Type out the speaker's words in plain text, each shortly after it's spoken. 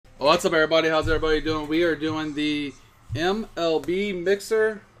What's up, everybody? How's everybody doing? We are doing the MLB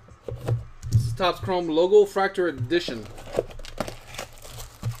Mixer. This is Topps Chrome Logo Fractor Edition. I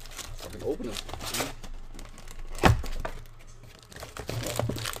can open it.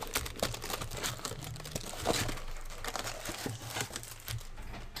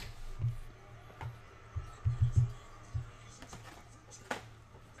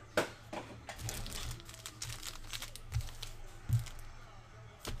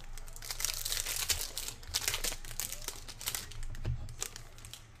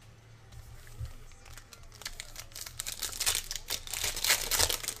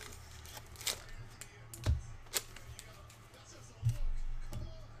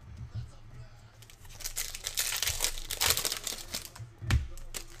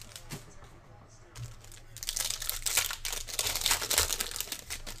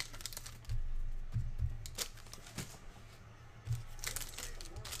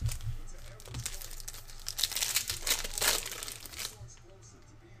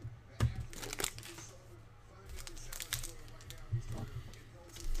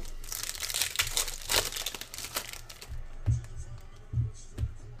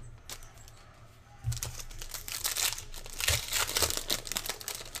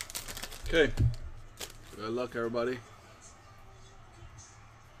 Okay, good luck, everybody.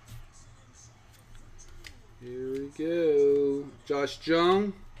 Here we go. Josh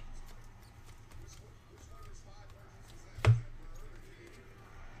Jung.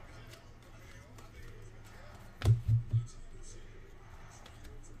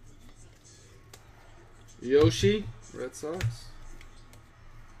 Yoshi, Red Sox.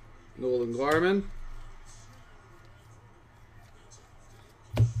 Nolan Garman.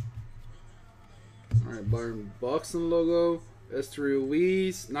 Alright, Byron Buxton logo. Esther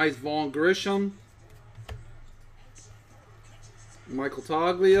Ruiz. Nice Vaughn Grisham. Michael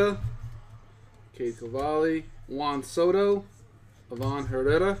Toglia. Cade Cavalli. Juan Soto. Ivan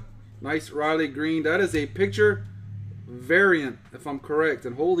Herrera. Nice Riley Green. That is a picture variant, if I'm correct.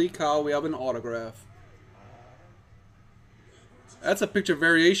 And holy cow, we have an autograph. That's a picture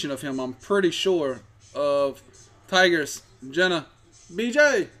variation of him, I'm pretty sure, of Tigers. Jenna.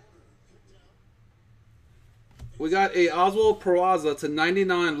 BJ. We got a Oswald Peraza to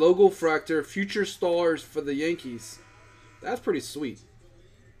 99 logo fractor future stars for the Yankees. That's pretty sweet.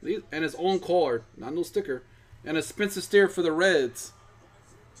 And his own card, not no sticker. And a Spencer Steer for the Reds.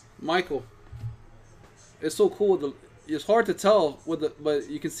 Michael. It's so cool. It's hard to tell with the, but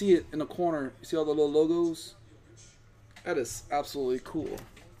you can see it in the corner. You see all the little logos? That is absolutely cool.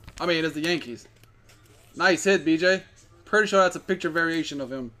 I mean, it's the Yankees. Nice hit, BJ. Pretty sure that's a picture variation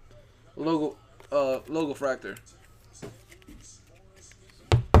of him. Logo fractor.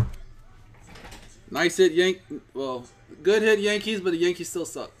 Nice hit, well, good hit, Yankees, but the Yankees still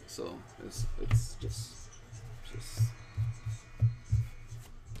suck. So it's just.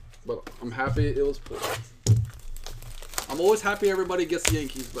 But I'm happy it was pulled. I'm always happy everybody gets the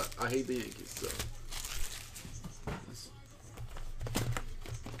Yankees, but I hate the Yankees. So.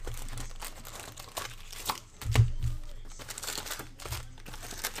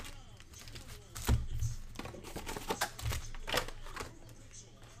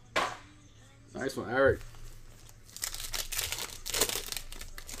 Nice one, Eric.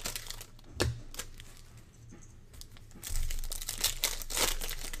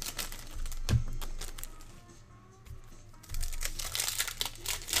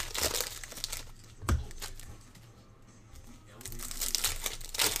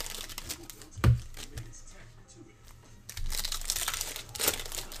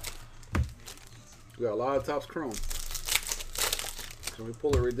 We got a lot of Topps Chrome. Can we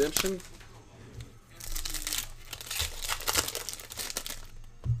pull a redemption?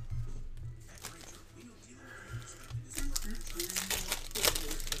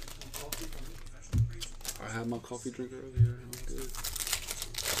 I had my coffee drink earlier. I'm good.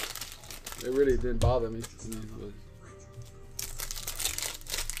 It really didn't bother me. I mean, but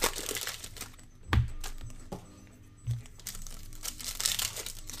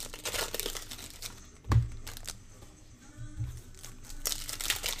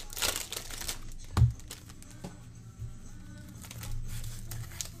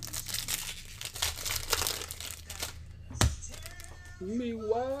me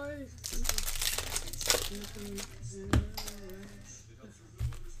why?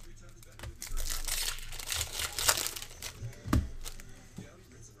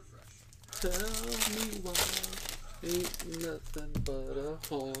 Tell me why ain't nothing but a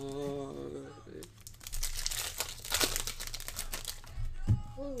heartache.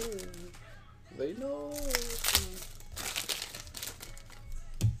 Oh, they know.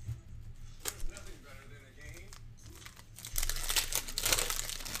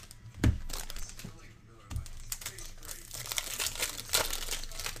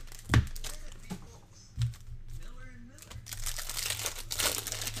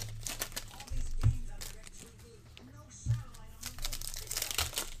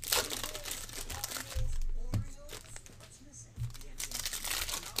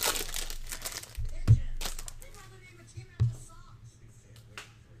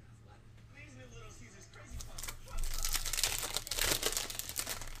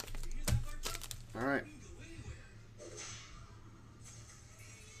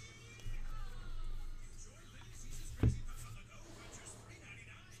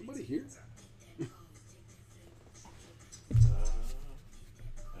 Somebody here? I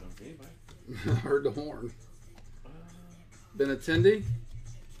don't see anybody. I heard the horn. Benintendi?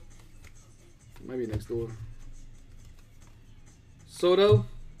 Might be next door. Soto?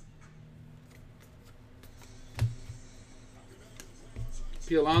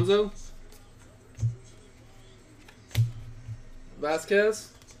 P. Alonso?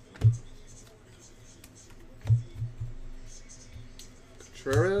 Vasquez?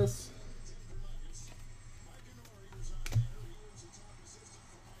 Contreras?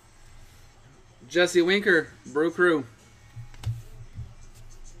 Jesse Winker, Brew Crew.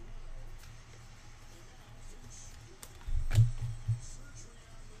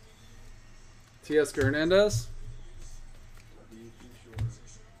 Teoscar Hernandez.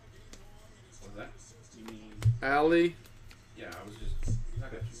 What's that? You mean? Ali. Yeah, I was just. I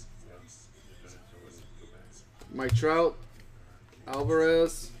got you. Yeah, just doing it so it wouldn't go back. Mike Trout.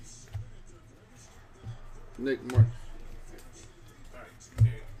 Alvarez. Nick Mark.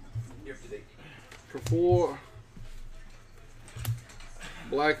 Alright. You're up to date. For 4.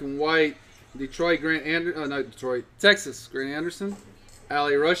 Black and white. Detroit, Grant Anderson. Not Detroit. Texas, Grant Anderson.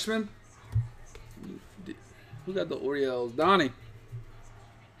 Ali Rushman. Who got the Orioles? Donnie.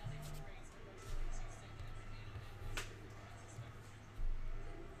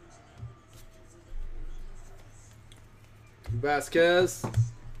 Vasquez.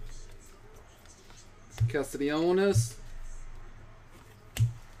 Castellanos.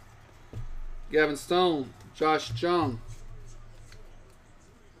 Gavin Stone. Josh Jung.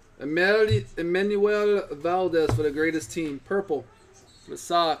 Emmanuel Valdez for the greatest team. Purple. For the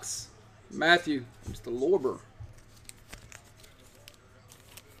Sox. Matthew. Mr. Lorber.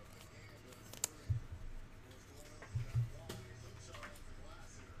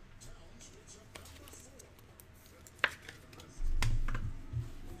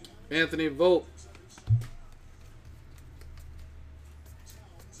 Anthony Volpe.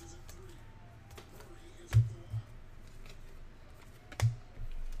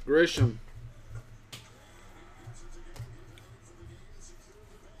 Grisham.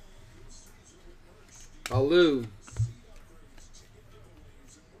 Alou.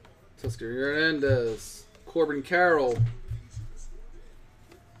 Tusker Hernandez. Corbin Carroll.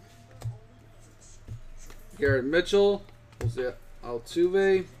 Garrett Mitchell. Jose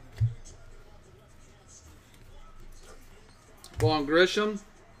Altuve. Vaughn Grisham.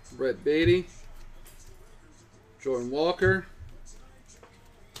 Brett Beatty. Jordan Walker.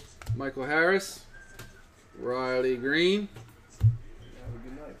 Michael Harris. Riley Green. Have a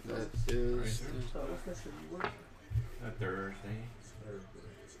good night. That is. So what's next week? You work? Thursday.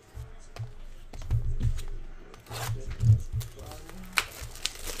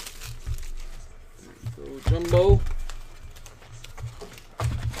 So Jumbo.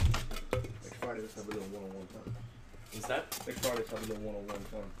 Next Friday, let's have a little one-on-one time. What's that? Next Friday, let's have a little one-on-one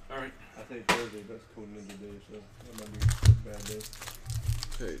time. Alright. I think Thursday, that's Code Ninja Day, so that might be a bad day.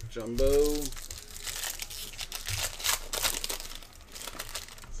 Okay, Jumbo.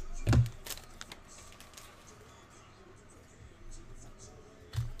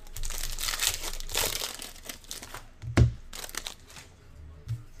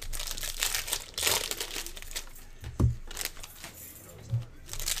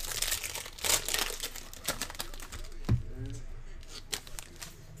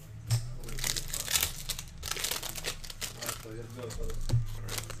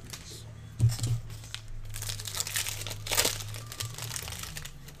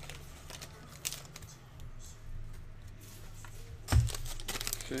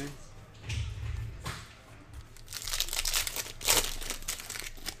 Okay.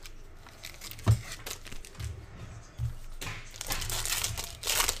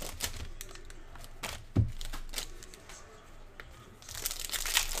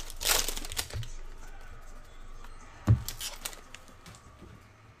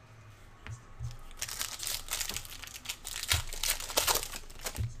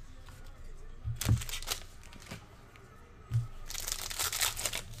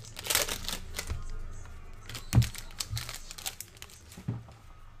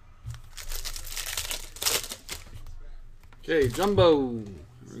 Okay, Jumbo. Here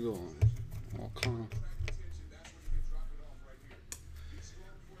we go. All kind of.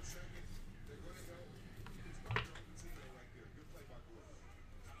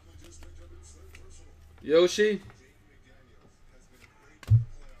 Yoshi.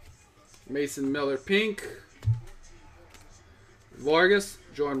 Mason Miller Pink. Vargas.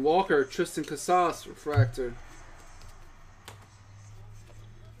 Jordan Walker. Tristan Casas Refractor.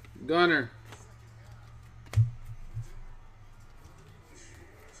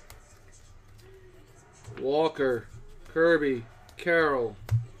 Walker, Kirby, Carroll,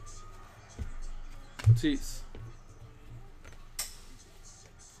 Tatis.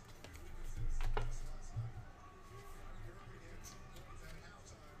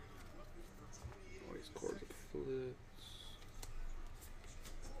 Oh, these cards are flipped.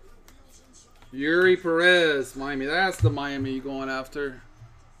 Yuri Perez, Miami. That's the Miami you're going after.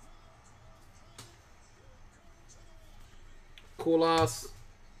 Colas,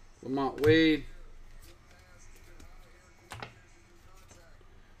 Lamont Wade,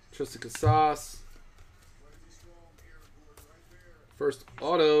 Tristan Casas. First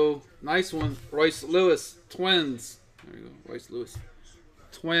auto, nice one. Royce Lewis, Twins. There you go, Royce Lewis,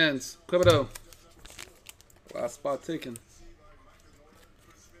 Twins. Quibido. Last spot taken.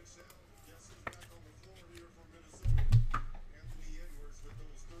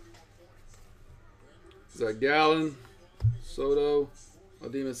 Zach Gallen, Soto,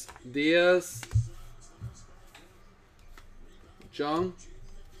 Aldemus Diaz, Jung,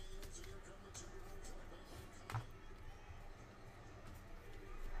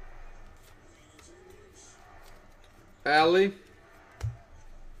 Alley,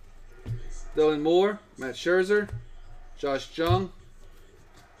 Dylan Moore, Matt Scherzer, Josh Jung,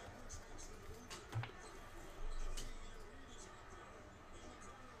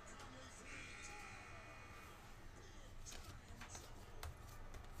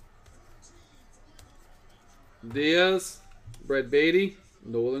 Diaz, Brett Beatty,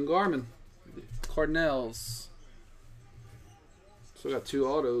 Nolan Garman, Cardinals. So we got 2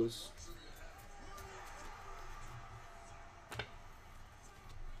 autos.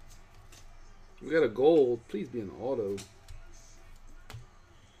 We got a gold. Please be an auto. Goes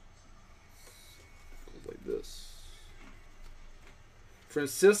like this.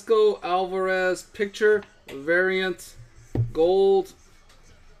 Francisco Alvarez picture variant gold.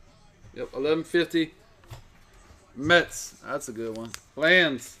 Yep, 1150. Mets. That's a good one.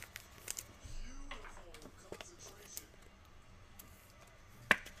 Lands.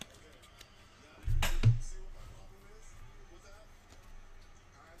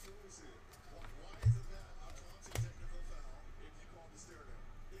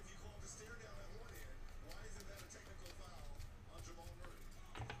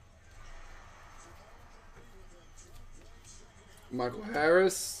 Michael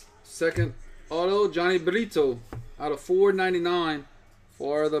Harris, second auto, Johnny Brito, out of 499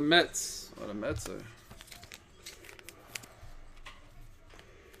 for the Mets. Oh, the Mets are.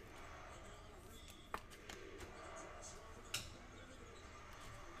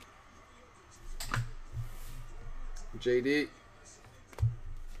 JD,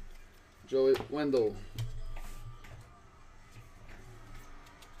 Joey Wendell.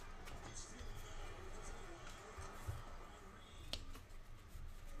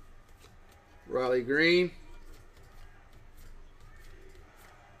 Riley Green,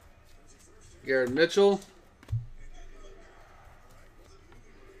 Garrett Mitchell,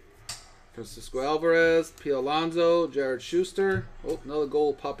 Francisco Alvarez, P. Alonso, Jared Schuster. Oh, another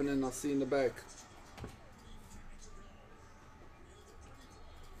goal popping in. I'll see in the back.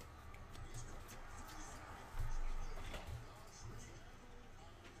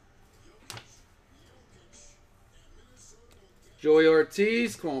 Joey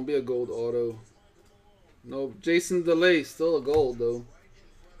Ortiz, come on, be a gold auto. No, Jason DeLay, still a gold though.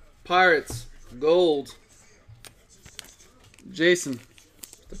 Pirates, gold. Jason,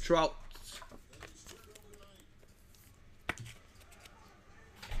 the Trout.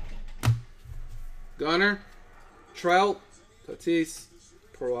 Gunner, Trout, Tatis,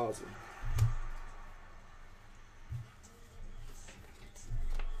 Peraza.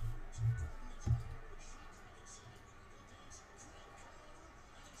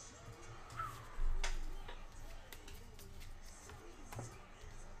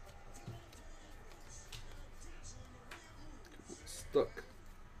 Stuck.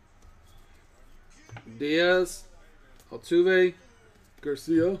 Diaz, Altuve,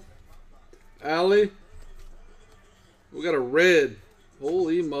 Garcia, Alley. We got a red.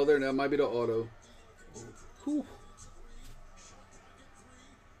 Holy mother, that might be the auto. Whew.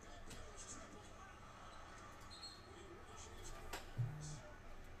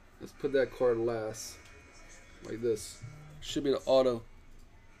 Let's put that card last. Like this. Should be the auto.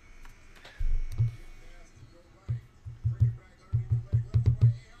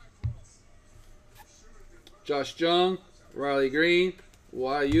 Josh Jung, Riley Green,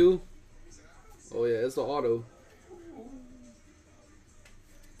 YU. Oh yeah, it's the auto.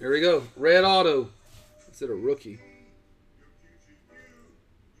 Here we go. Red auto. Is it a rookie?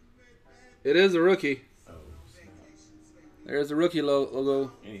 It is a rookie. Oh, snap. There's the rookie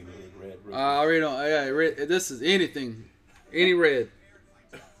logo. Any little red I already know. Yeah, red, this is anything. Any red.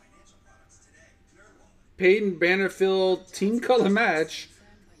 Peyton Bannerfield team color match.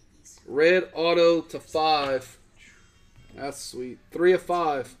 Red auto to 5. That's sweet. 3 of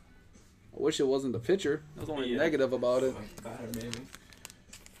 5. I wish it wasn't the pitcher. That was only negative about it.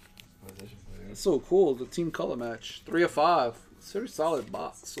 It's so cool. The team color match. 3 of 5. It's a very solid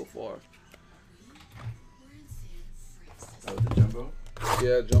box so far. That was the jumbo?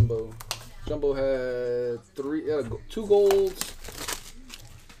 Yeah, jumbo. Jumbo had 2 golds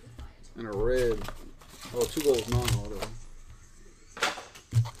and a red. Oh, 2 golds non-auto.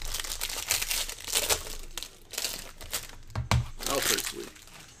 That was pretty sweet.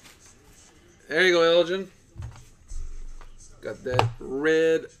 There you go, Elgin. Got that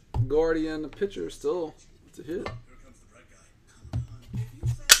red Guardian pitcher still. It's a hit. Okay,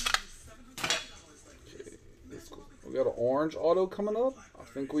 let's go. We got an orange auto coming up. I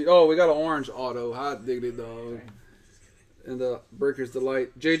think we got an orange auto. Hot diggity dog. And the Breaker's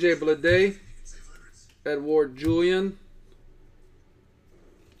Delight. JJ Bleday. Edward Julian.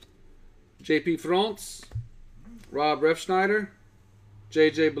 JP France. Rob Refschneider.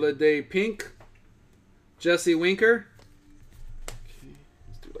 JJ Bleday Pink. Jesse Winker. Okay,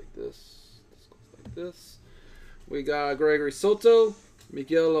 let's do like this. This goes like this. We got Gregory Soto.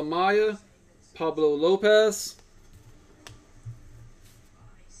 Miguel Amaya. Pablo Lopez.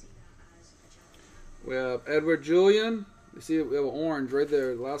 We have Edward Julian. You see, we have an orange right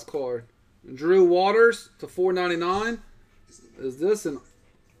there, the last card. Drew Waters to 4.99. Is this a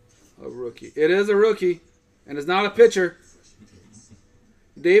rookie? It is a rookie, and it's not a pitcher.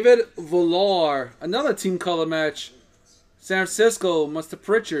 David Villar, another team color match. San Francisco, Mr.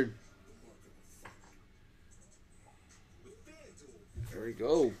 Pritchard. There we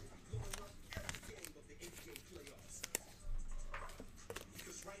go.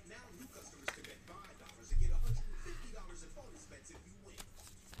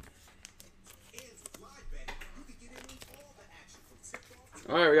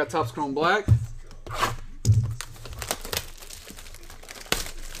 All right, we got Topps Chrome Black.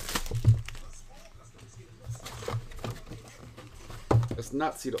 Let's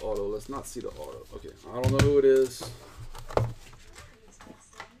not see the auto. Let's not see the auto. Okay, I don't know who it is.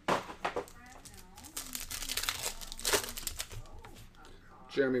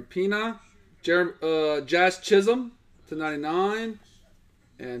 Jeremy Pina, Jazz Chisholm to 99,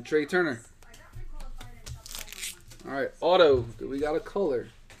 and Trey Turner. All right, auto. Do we got a color?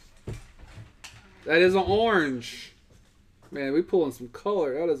 That is an orange. Man, we pulling some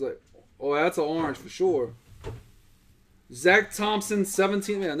color. That is like, oh, that's an orange for sure. Zach Thompson,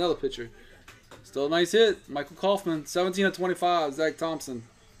 17. Man, another pitcher. Still a nice hit. Michael Kaufman, 17 of 25. Zach Thompson.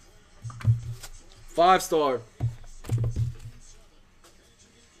 5-star.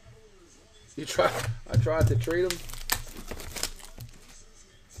 I tried to trade him.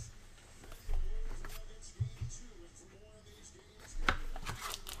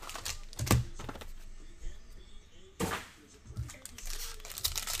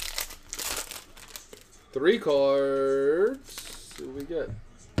 Three cards. See what we get.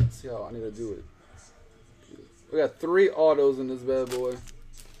 Let's see how I need to do it. We got 3 autos in this bad boy.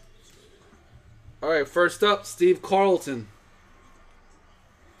 All right, first up, Steve Carlton.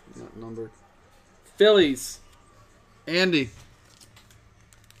 Not numbered. Phillies. Andy.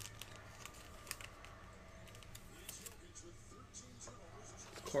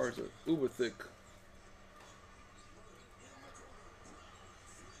 Cards are uber thick.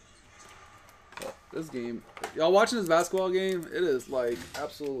 This game, y'all watching this basketball game? It is like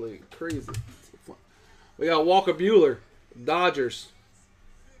absolutely crazy. We got Walker Buehler, Dodgers.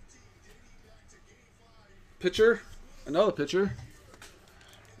 Pitcher, another pitcher,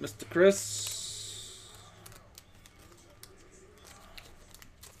 Mr. Chris.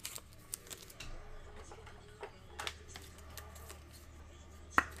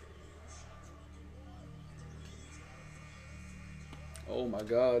 Oh my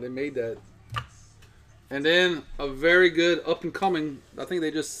God, they made that. And then a very good up-and-coming, I think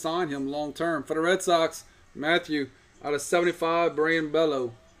they just signed him long-term. For the Red Sox, Matthew, out of 75, Brian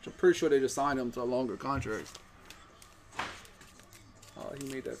Bello. Which I'm pretty sure they just signed him to a longer contract.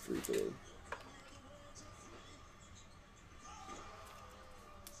 He made that free throw.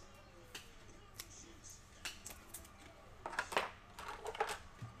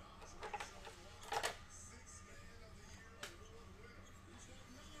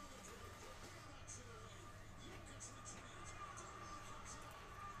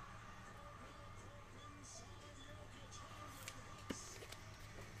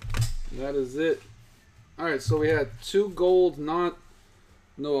 That is it. All right, so we had 2 gold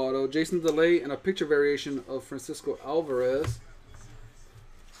No auto. Jason DeLay and a picture variation of Francisco Alvarez.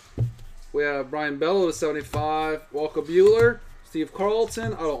 We have Brian Bello to 75. Walker Buehler. Steve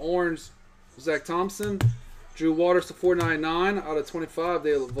Carlton out of orange. Zach Thompson. Drew Waters to 499 out of 25.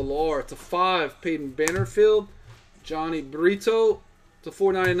 De Villar to 5. Peyton Bannerfield. Johnny Brito to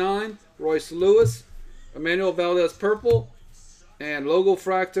 499. Royce Lewis. Emmanuel Valdez purple. And Logo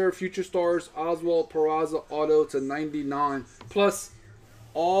Fractor Future Stars Oswald Peraza auto to 99. Plus,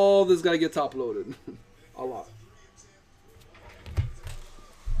 all this got to get top loaded. A lot.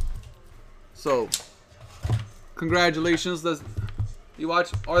 So, congratulations. You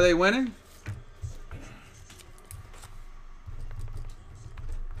watch. Are they winning?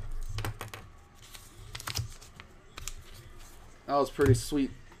 That was pretty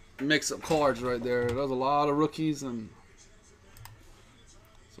sweet mix of cards right there. There was a lot of rookies and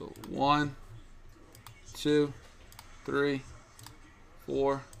so 1, 2, 3,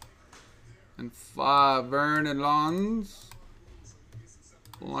 4, and 5. Vernon Lons.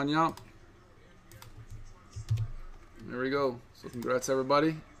 Line up. There we go. So congrats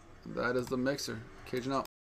everybody. That is the mixer. Cajun up.